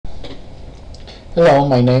Hello,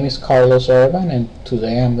 my name is Carlos Erban, and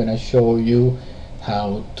today I'm going to show you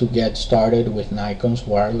how to get started with Nikon's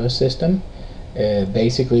wireless system.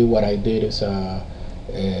 Basically what I did is a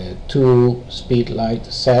two speed light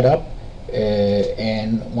setup,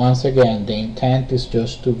 and once again the intent is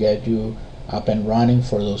just to get you up and running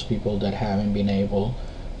for those people that haven't been able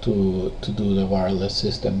to do the wireless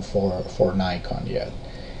system for Nikon yet.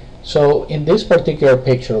 So in this particular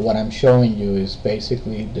picture, what I'm showing you is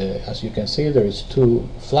basically as you can see, there is two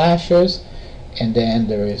flashes, and then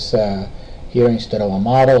there is here, instead of a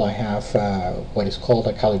model, I have what is called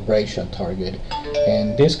a calibration target,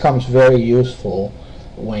 and this comes very useful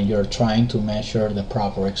when you're trying to measure the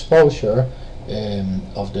proper exposure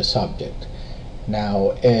of the subject.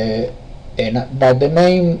 Now, but the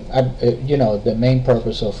main the main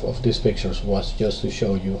purpose of these pictures was just to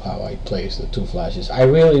show you how I placed the two flashes. I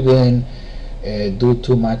really didn't do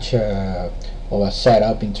too much of a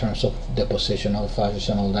setup in terms of the position of the flashes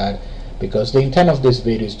and all that, because the intent of this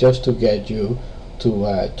video is just to get you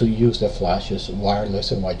to use the flashes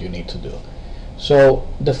wireless and what you need to do. So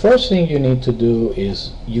the first thing you need to do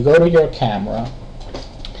is you go to your camera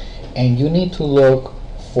and you need to look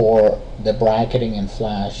for the bracketing and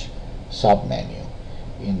flash submenu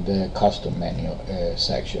in the custom menu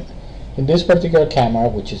section. In this particular camera,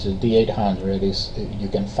 which is a D800, you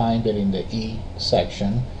can find it in the E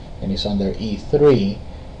section, and it's under E3.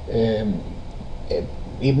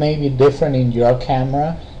 It may be different in your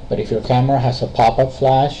camera, but if your camera has a pop-up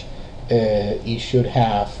flash, it should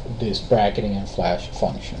have this bracketing and flash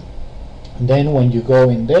function. And then when you go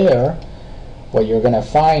in there, what you're going to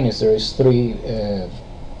find is there is three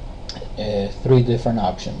different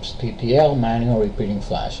options: TTL, manual, repeating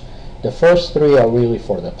flash. The first three are really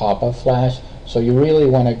for the pop-up flash, so you really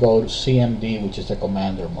want to go to CMD, which is the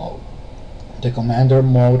commander mode. The commander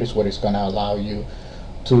mode is what is going to allow you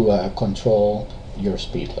to control your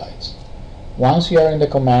speed lights. Once you are in the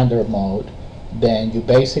commander mode, then you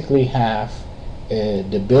basically have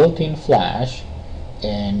the built-in flash,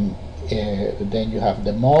 and then you have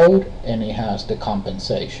the mode, and it has the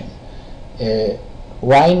compensation.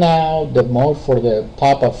 Right now, the mode for the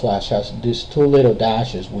pop-up flash has these two little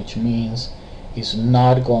dashes, which means it's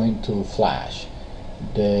not going to flash.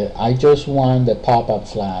 I just want the pop-up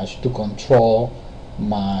flash to control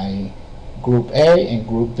my group A and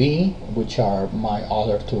group B, which are my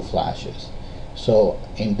other two flashes. So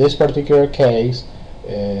in this particular case,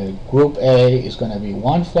 group A is going to be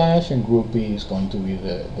one flash and group B is going to be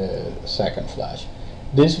the second flash.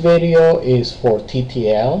 This video is for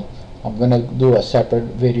TTL. I'm going to do a separate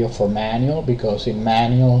video for manual, because in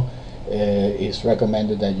manual it's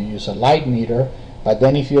recommended that you use a light meter, but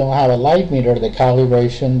then if you don't have a light meter, the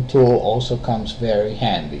calibration tool also comes very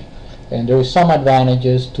handy. And there is some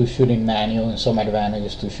advantages to shooting manual and some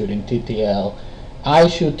advantages to shooting TTL. I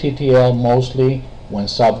shoot TTL mostly when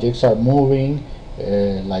subjects are moving,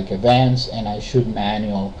 like events, and I shoot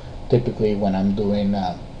manual typically when I'm doing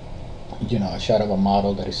a shot of a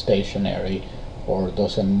model that is stationary or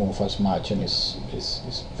doesn't move as much, and is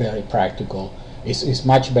very practical. It's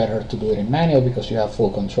much better to do it in manual because you have full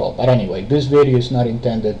control. But anyway, this video is not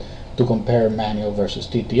intended to compare manual versus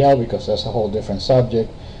TTL, because that's a whole different subject.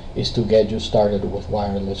 Is to get you started with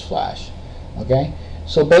wireless flash. Okay,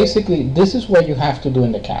 so basically this is what you have to do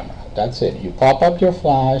in the camera. That's it. You pop up your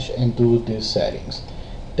flash and do these settings.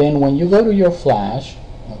 Then when you go to your flash,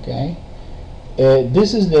 okay,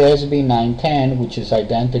 this is the SB910, which is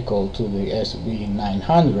identical to the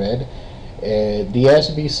SB900. The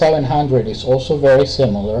SB700 is also very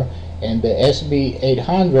similar, and the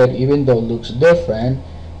SB800, even though it looks different,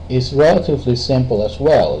 is relatively simple as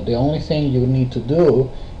well. The only thing you need to do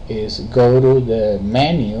is go to the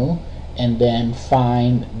menu and then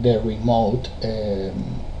find the remote, the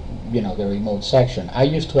remote section. I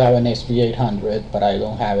used to have an SB800, but I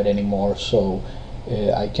don't have it anymore, so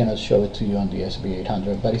I cannot show it to you on the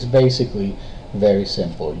SB800, but it's basically very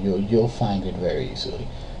simple. You'll find it very easily.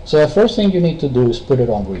 So the first thing you need to do is put it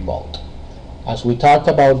on remote. As we talked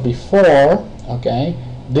about before, okay,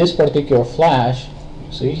 this particular flash,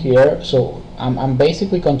 see here, so I'm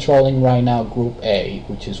basically controlling right now group A,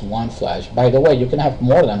 which is one flash. By the way, you can have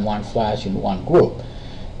more than one flash in one group.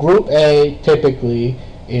 Group A typically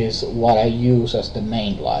is what I use as the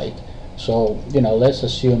main light. So, let's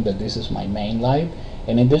assume that this is my main light,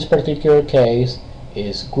 and in this particular case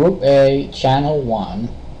is group A, channel 1.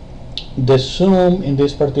 The zoom in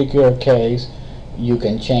this particular case, you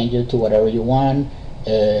can change it to whatever you want.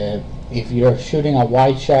 If you're shooting a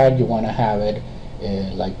wide shot, you want to have it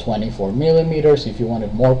like 24 millimeters. If you want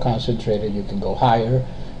it more concentrated, you can go higher.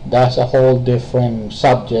 That's a whole different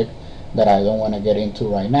subject that I don't want to get into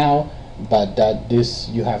right now. but that this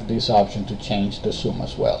you have this option to change the zoom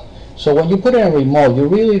as well. So when you put it in remote, you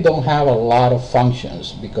really don't have a lot of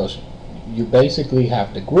functions, because you basically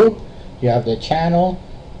have the group, you have the channel,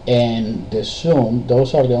 and the zoom.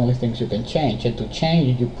 Those are the only things you can change. And to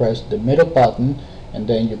change it, you press the middle button, and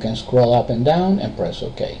then you can scroll up and down and press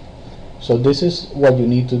OK. So this is what you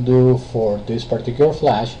need to do for this particular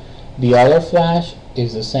flash. The other flash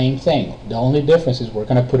is the same thing. The only difference is we're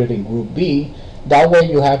going to put it in group B. That way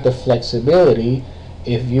you have the flexibility.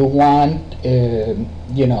 If you want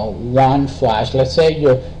you know, one flash, let's say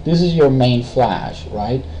this is your main flash,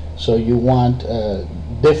 right? So you want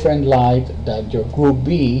different light than your group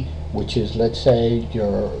B, which is, let's say,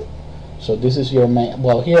 so this is your main.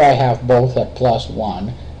 Well, here I have both at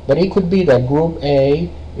 +1, but it could be that group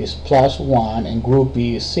A is +1 and group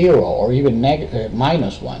B is 0, or even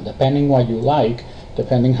 -1, depending what you like,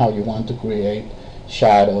 depending how you want to create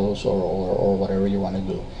shadows or whatever you want to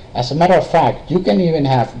do. As a matter of fact, you can even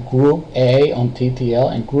have group A on TTL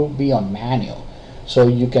and group B on manual. So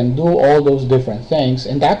you can do all those different things,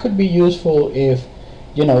 and that could be useful if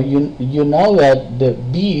you know that the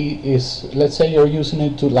B is, let's say you're using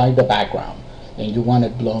it to light the background and you want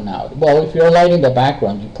it blown out. Well, if you're lighting the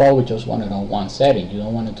background, you probably just want it on one setting. You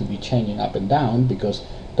don't want it to be changing up and down, because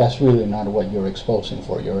that's really not what you're exposing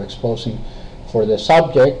for. You're exposing for the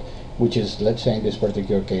subject, which is, let's say in this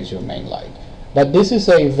particular case, your main light. But this is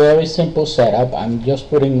a very simple setup. I'm just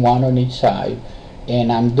putting one on each side,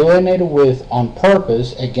 and I'm doing it on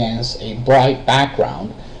purpose against a bright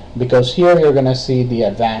background, because here you're going to see the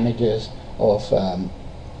advantages of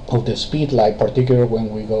the speed light, particularly when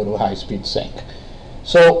we go to high-speed sync.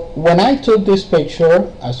 So when I took this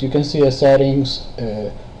picture, as you can see, the settings,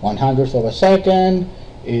 100th of a second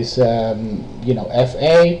is you know,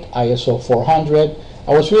 f8, ISO 400.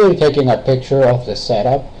 I was really taking a picture of the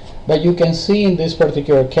setup, but you can see in this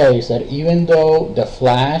particular case that even though the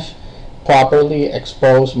flash properly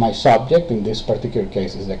exposed my subject, in this particular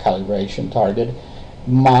case is the calibration target,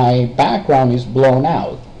 my background is blown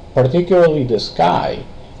out, particularly the sky.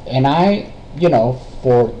 And I, you know,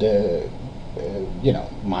 for the you know,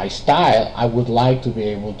 my style, I would like to be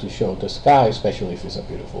able to show the sky, especially if it's a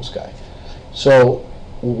beautiful sky. So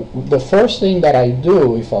the first thing that I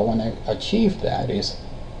do if I want to achieve that is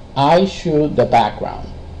I shoot the background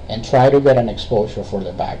and try to get an exposure for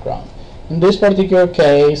the background. In this particular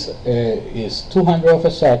case is 200th of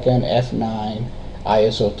a second, f9,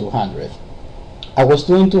 ISO 200. I was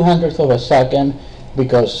doing 200th of a second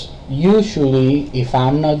because usually if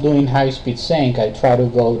I'm not doing high-speed sync, I try to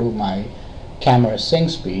go to my camera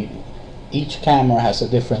sync speed. Each camera has a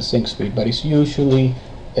different sync speed, but it's usually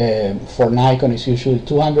for Nikon it's usually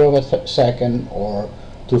 200th of a second or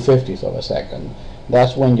 250th of a second.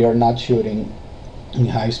 That's when you're not shooting in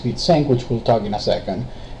high-speed sync, which we'll talk in a second.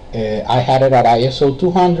 I had it at ISO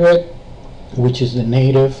 200, which is the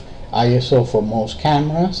native ISO for most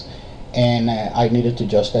cameras, and I needed to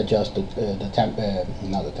just adjust the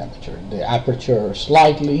aperture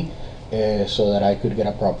slightly so that I could get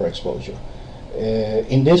a proper exposure.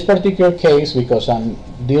 In this particular case, because I'm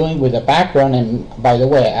dealing with the background, and by the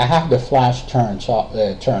way, I have the flash turned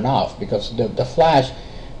off, because the flash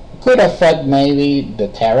could affect maybe the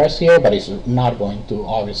terrace here, but it's not going to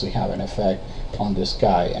obviously have an effect on the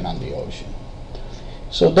sky and on the ocean.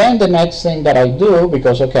 So then the next thing that I do,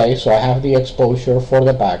 because okay, so I have the exposure for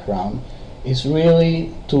the background, is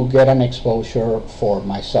really to get an exposure for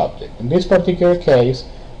my subject. In this particular case,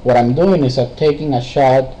 what I'm doing is I'm taking a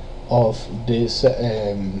shot of this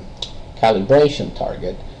calibration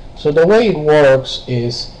target. So the way it works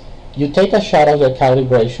is you take a shot of the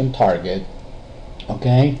calibration target,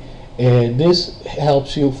 okay? This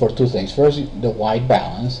helps you for two things. First, the white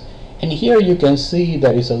balance, and here you can see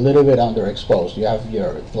that it's a little bit underexposed. You have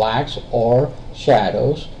your blacks or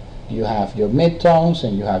shadows, you have your midtones,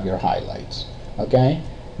 and you have your highlights. Okay,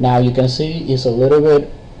 now you can see it's a little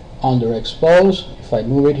bit underexposed. If I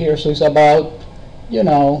move it here, so it's about, you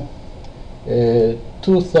know,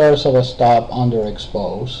 2/3 of a stop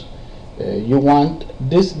underexposed. You want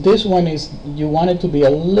this one is, you want it to be a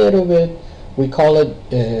little bit, we call it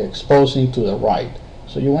exposing to the right.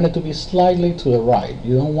 So you want it to be slightly to the right.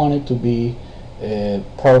 You don't want it to be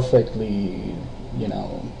perfectly, you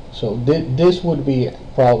know. So this would be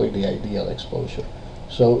probably the ideal exposure.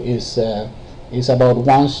 So it's about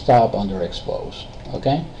one stop underexposed.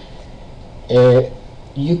 Okay.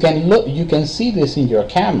 You can see this in your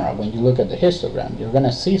camera when you look at the histogram. You're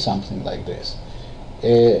gonna see something like this.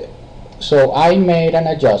 So I made an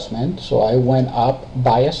adjustment. So I went up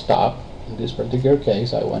by a stop. In this particular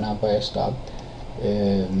case, I went up by a stop.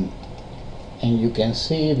 And you can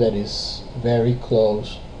see that it's very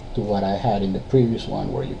close to what I had in the previous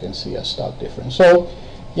one, where you can see a stock difference. So,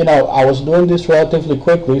 you know, I was doing this relatively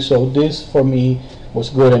quickly, so this for me was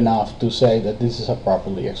good enough to say that this is a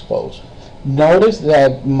properly exposed. Notice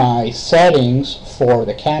that my settings for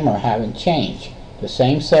the camera haven't changed. The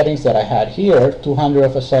same settings that I had here, 200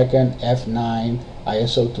 of a second, f9,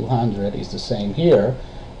 ISO 200 is the same here,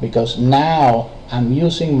 because now I'm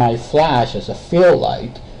using my flash as a fill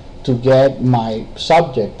light to get my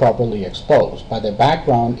subject properly exposed, but the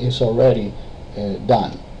background is already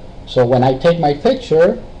done. So when I take my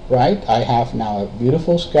picture, right, I have now a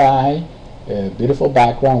beautiful sky, a beautiful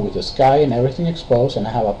background with the sky and everything exposed, and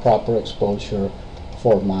I have a proper exposure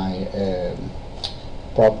for my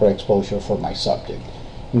subject.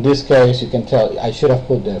 In this case, you can tell I should have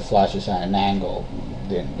put the flashes at an angle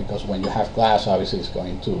then, because when you have glass, obviously it's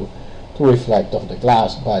going to reflect off the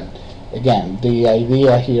glass. But again, the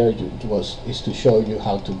idea here is to show you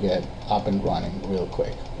how to get up and running real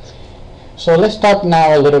quick. So let's talk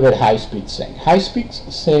now a little bit high-speed sync. High-speed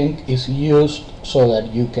sync is used so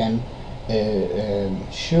that you can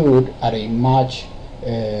shoot at a much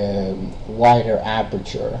wider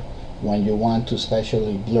aperture when you want to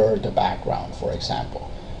especially blur the background, for example.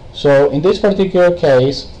 So in this particular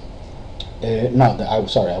case, I'm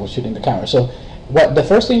sorry, I was shooting the camera. So the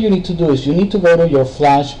first thing you need to do is you need to go to your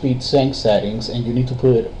flash speed sync settings, and you need to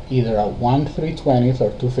put it either at 1/320th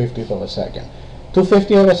or 2/50th of a second.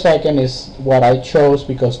 250 of a second is what I chose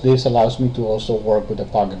because this allows me to also work with the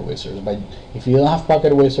pocket whizzers. But if you don't have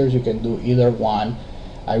pocket whizzers, you can do either one.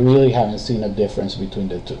 I really haven't seen a difference between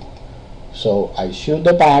the two. So I shoot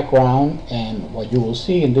the background, and what you will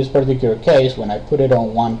see in this particular case, when I put it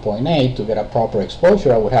on 1.8 to get a proper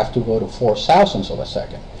exposure, I would have to go to 4/1000th of a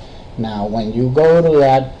second. Now when you go to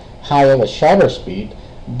that high of a shutter speed,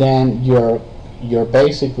 then you're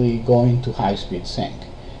basically going to high speed sync.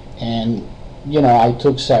 And you know, I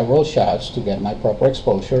took several shots to get my proper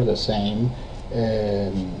exposure, the same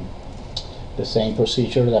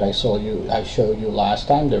procedure that I showed you last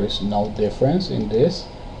time. There is no difference in this,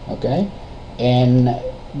 okay? And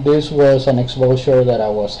this was an exposure that I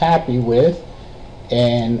was happy with.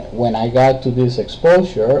 And when I got to this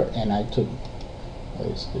exposure, and I took, oh,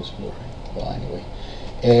 is this blurry? Well, anyway,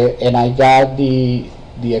 and I got the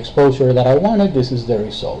exposure that I wanted. This is the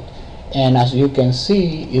result. And as you can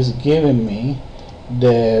see, is giving me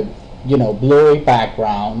the blurry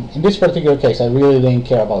background. In this particular case, I really didn't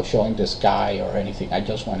care about showing the sky or anything. I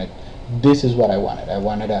just wanted, this is what I wanted. I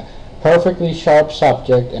wanted a perfectly sharp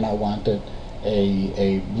subject, and I wanted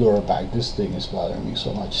a blur back. This thing is bothering me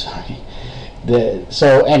so much. Sorry.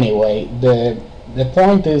 So anyway, the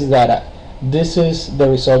point is that this is the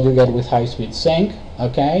result you get with high-speed sync.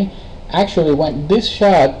 Okay. Actually, when this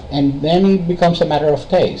shot, and then it becomes a matter of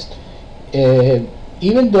taste.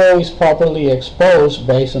 Even though it's properly exposed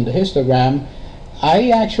based on the histogram, I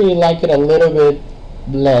actually like it a little bit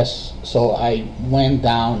less, so I went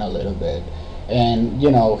down a little bit. And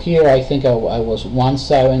here I think I was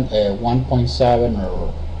 1.7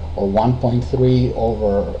 or 1.3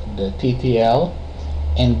 over the TTL,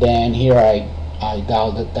 and then here I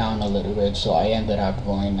dialed it down a little bit, so I ended up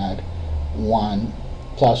going at 1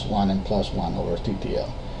 + 1 and +1 over TTL.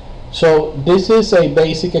 So this is a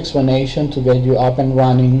basic explanation to get you up and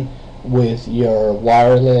running with your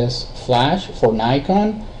wireless flash for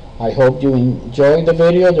Nikon. I hope you enjoyed the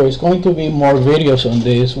video. There is going to be more videos on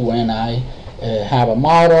this when I have a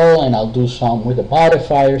model, and I'll do some with the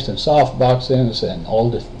modifiers and softboxes and all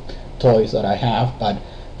the toys that I have. But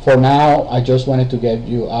for now, I just wanted to get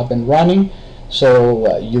you up and running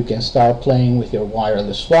so you can start playing with your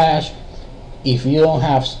wireless flash. If you don't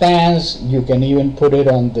have stands, you can even put it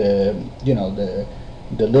on the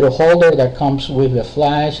the little holder that comes with the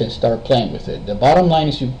flash and start playing with it. The bottom line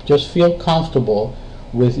is you just feel comfortable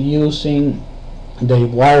with using the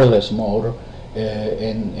wireless mode,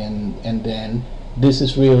 and then this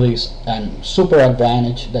is really a super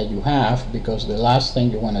advantage that you have, because the last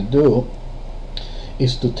thing you want to do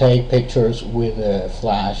is to take pictures with a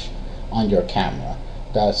flash on your camera.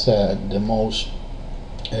 That's the most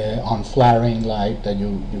unflaring light that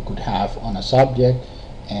you could have on a subject.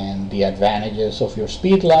 And the advantages of your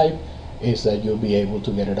speed light is that you'll be able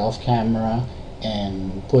to get it off camera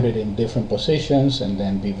and put it in different positions, and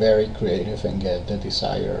then be very creative and get the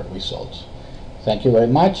desired results. Thank you very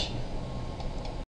much.